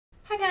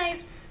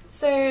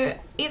So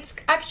it's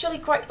actually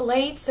quite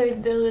late, so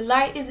the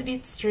light is a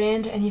bit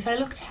strange, and if I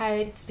look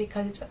tired it's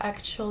because it's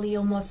actually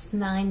almost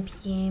 9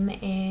 p.m.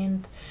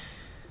 and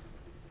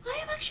I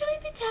am actually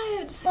a bit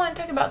tired. So I want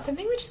to talk about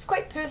something which is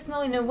quite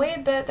personal in a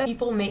way, but that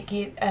people make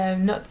it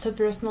not so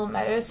personal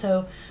matter,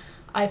 so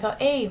I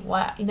thought, hey,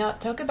 why not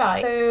talk about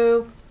it?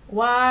 So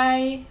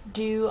why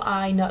do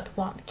I not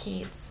want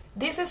kids?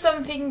 This is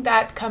something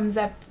that comes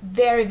up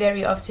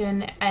very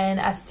often, and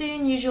as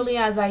soon usually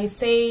as I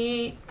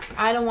say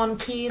I don't want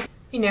kids,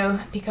 you know,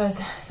 because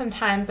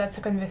sometimes that's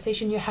a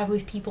conversation you have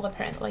with people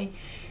apparently.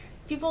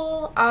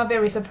 People are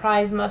very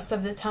surprised most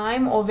of the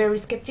time, or very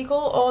skeptical,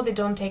 or they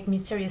don't take me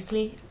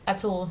seriously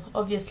at all.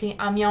 Obviously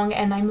I'm young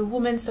and I'm a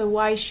woman, so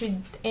why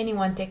should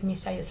anyone take me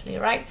seriously,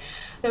 right?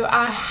 So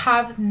I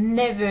have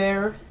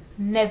never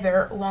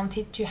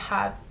wanted to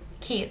have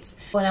kids.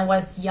 When I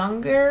was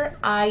younger,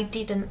 I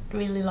didn't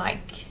really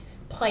like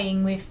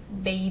playing with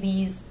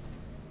babies,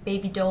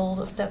 baby dolls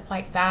or stuff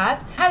like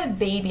that. I had a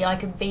baby,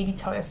 like a baby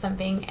toy or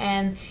something,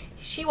 and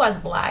she was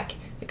black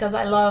because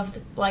I loved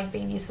black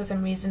babies for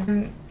some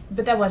reason.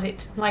 But that was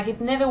it. Like,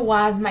 it never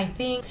was my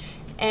thing.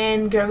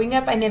 And growing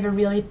up, I never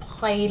really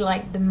played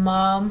like the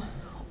mom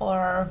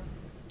or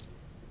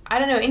I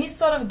don't know, any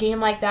sort of game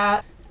like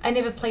that. I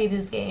never played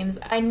these games.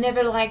 I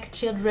never liked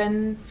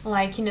children.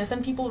 Like, you know,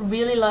 some people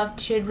really love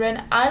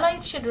children. I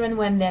like children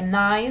when they're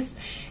nice,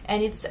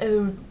 and it's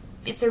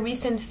a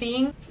recent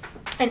thing.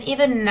 And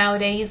even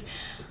nowadays,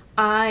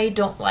 I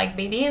don't like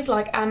babies.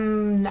 Like, I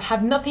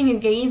have nothing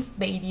against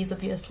babies,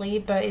 obviously,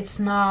 but it's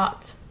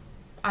not,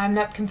 I'm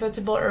not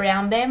comfortable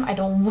around them. I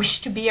don't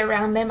wish to be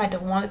around them. I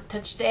don't want to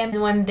touch them.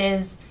 And when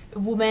there's a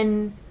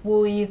woman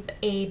with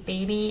a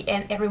baby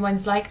and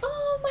everyone's like,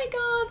 oh my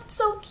god, it's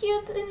so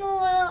cute, and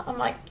I'm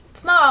like,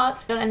 it's not.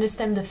 I don't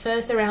understand the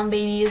fuss around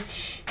babies,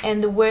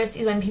 and the worst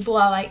is when people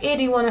are like, hey,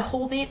 do you want to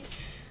hold it?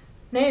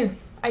 No,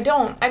 I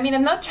don't. I mean,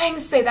 I'm not trying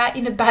to say that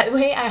in a bad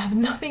way. I have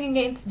nothing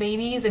against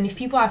babies, and if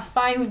people are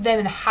fine with them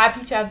and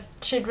happy to have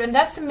children,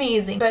 that's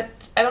amazing. But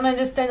I don't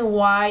understand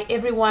why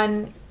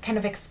everyone kind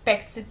of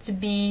expects it to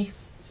be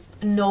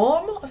a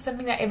norm or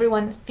something that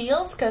everyone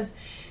feels, because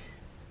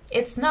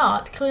it's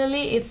not.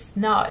 Clearly it's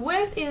not.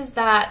 Worst is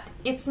that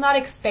it's not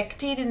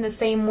expected in the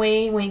same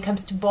way when it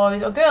comes to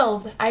boys or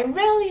girls. I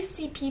rarely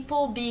see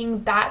people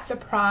being that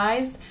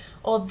surprised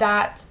or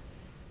that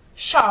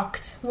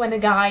shocked when a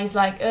guy is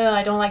like, oh,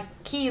 I don't like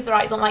kids, or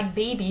I don't like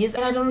babies,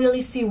 and I don't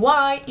really see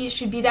why it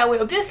should be that way.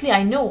 Obviously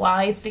I know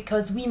why. It's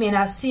because women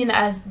are seen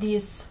as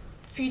this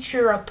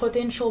future or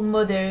potential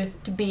mother,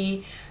 to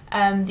be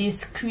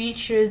these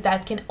creatures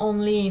that can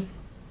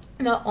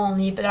not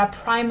only but are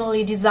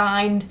primarily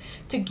designed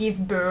to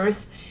give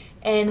birth,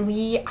 and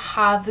we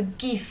have the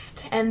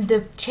gift and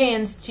the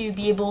chance to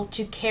be able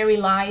to carry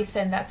life,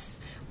 and that's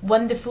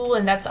wonderful,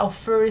 and that's our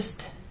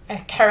first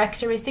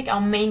characteristic, our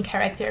main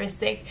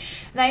characteristic.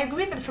 And I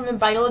agree that from a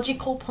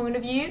biological point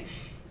of view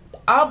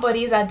our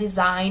bodies are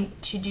designed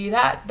to do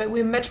that, but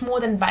we're much more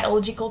than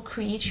biological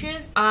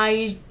creatures.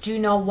 I do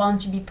not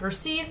want to be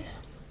perceived,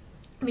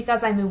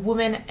 because I'm a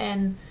woman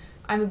and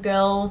I'm a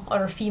girl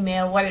or a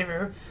female,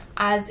 whatever,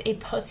 as a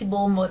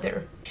possible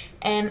mother.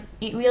 And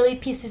it really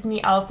pisses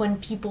me off when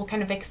people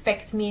kind of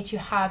expect me to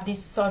have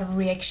this sort of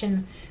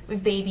reaction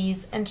with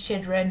babies and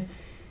children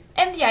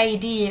and the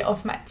idea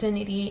of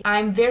maternity.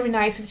 I'm very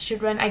nice with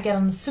children. I get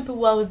on super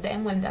well with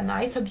them when they're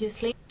nice,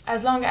 obviously,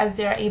 as long as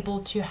they're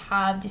able to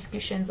have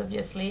discussions,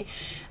 obviously.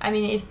 I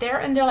mean, if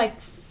they're under like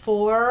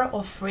 4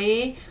 or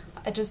 3,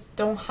 I just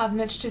don't have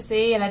much to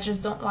say, and I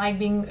just don't like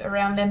being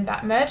around them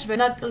that much. But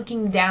not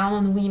looking down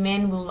on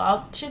women who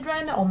love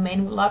children or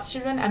men who love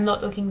children. I'm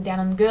not looking down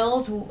on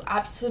girls who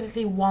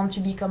absolutely want to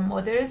become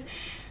mothers.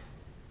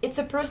 It's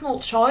a personal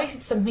choice.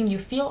 It's something you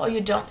feel or you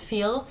don't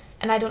feel,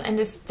 and I don't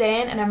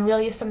understand, and I'm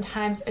really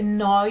sometimes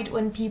annoyed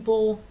when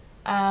people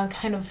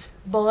kind of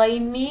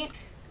blame me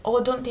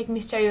or don't take me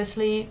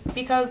seriously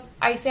because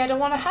I say I don't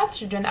want to have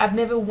children. I've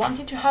never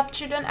wanted to have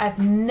children. I've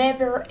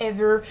never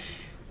ever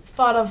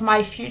thought of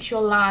my future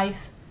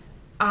life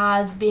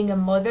as being a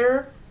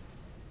mother,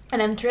 and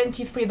I'm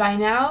 23 by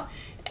now,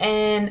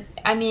 and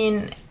I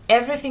mean,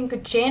 everything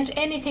could change,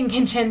 anything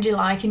can change in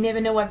life. You never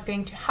know what's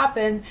going to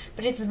happen,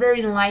 but it's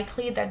very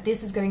unlikely that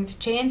this is going to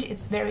change.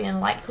 It's very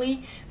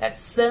unlikely that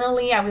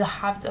suddenly I will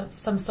have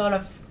some sort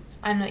of,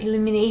 I don't know,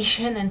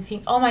 illumination and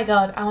think, oh my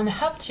god, I want to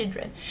have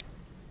children.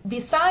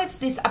 Besides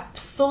this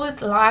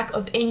absolute lack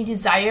of any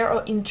desire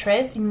or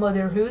interest in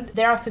motherhood,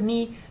 there are for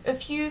me a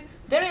few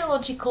very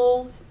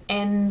logical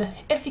and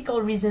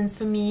ethical reasons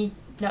for me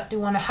not to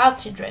want to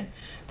have children.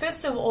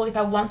 First of all, if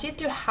I wanted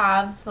to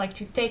have, like,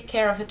 to take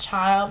care of a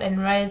child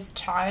and raise a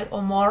child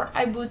or more,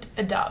 I would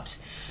adopt.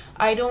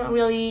 I don't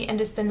really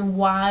understand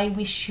why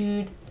we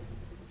should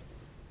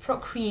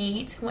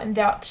procreate when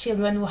there are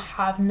children who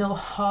have no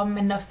home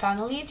and no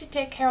family to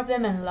take care of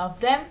them and love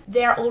them.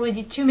 There are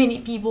already too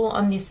many people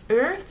on this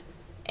earth,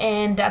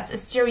 and that's a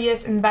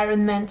serious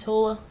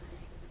environmental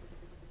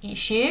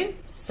issue.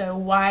 So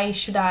why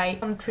should I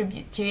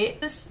contribute to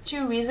it? These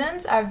two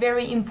reasons are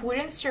very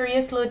important,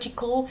 serious,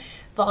 logical,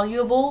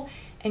 valuable,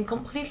 and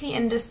completely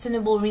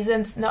understandable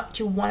reasons not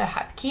to want to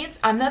have kids.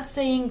 I'm not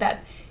saying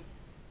that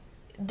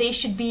they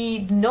should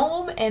be the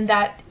norm and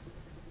that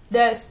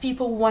those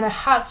people who want to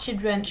have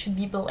children should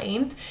be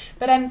blamed,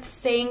 but I'm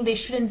saying they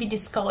shouldn't be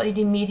discarded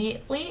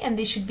immediately, and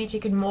they should be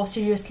taken more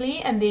seriously,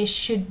 and they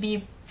should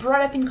be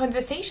brought up in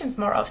conversations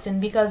more often,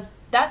 because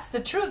that's the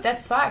truth,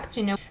 that's fact,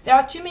 you know. There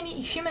are too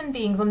many human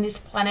beings on this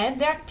planet.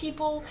 There are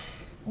people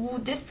who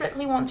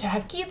desperately want to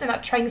have kids and are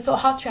trying so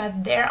hard to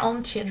have their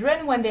own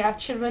children, when there are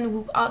children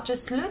who are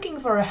just looking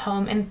for a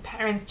home and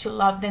parents to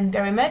love them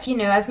very much. You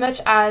know, as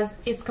much as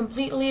it's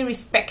completely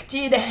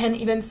respected and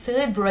even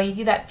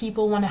celebrated that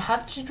people want to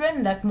have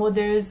children, that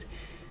mothers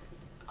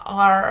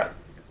are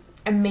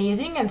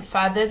amazing and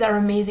fathers are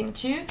amazing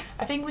too,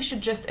 I think we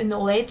should just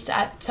acknowledge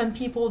that some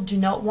people do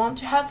not want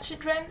to have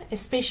children,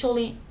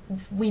 especially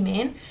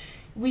women.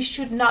 We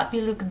should not be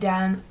looked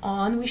down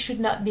on. We should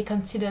not be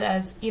considered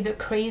as either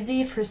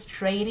crazy,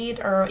 frustrated,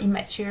 or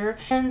immature.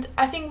 And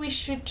I think we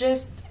should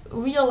just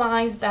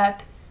realize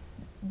that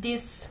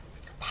this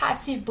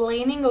passive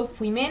blaming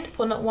of women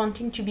for not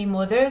wanting to be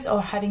mothers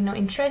or having no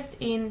interest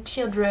in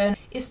children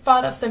is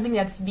part of something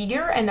that's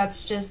bigger, and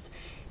that's just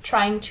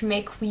trying to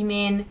make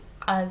women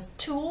as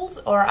tools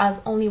or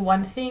as only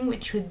one thing,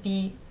 which would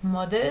be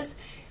mothers.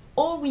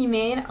 All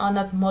women are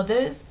not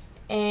mothers,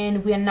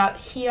 and we are not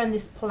here on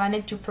this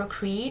planet to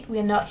procreate. We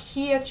are not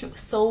here to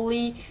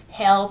solely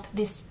help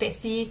this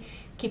species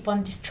keep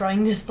on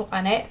destroying this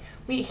planet.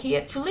 We're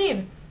here to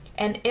live,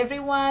 and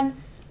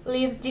everyone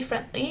lives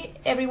differently.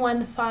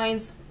 Everyone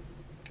finds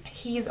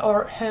his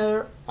or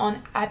her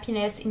own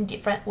happiness in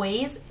different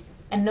ways,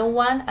 and no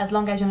one, as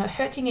long as you're not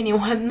hurting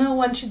anyone, no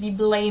one should be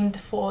blamed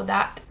for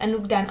that and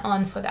looked down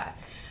on for that.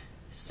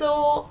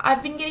 So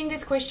I've been getting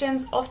these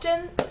questions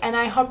often, and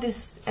I hope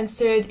this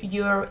answered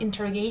your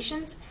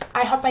interrogations.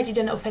 I hope I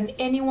didn't offend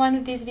anyone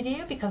with this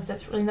video, because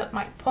that's really not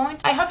my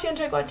point. I hope you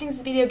enjoyed watching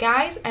this video,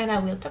 guys, and I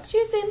will talk to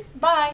you soon. Bye!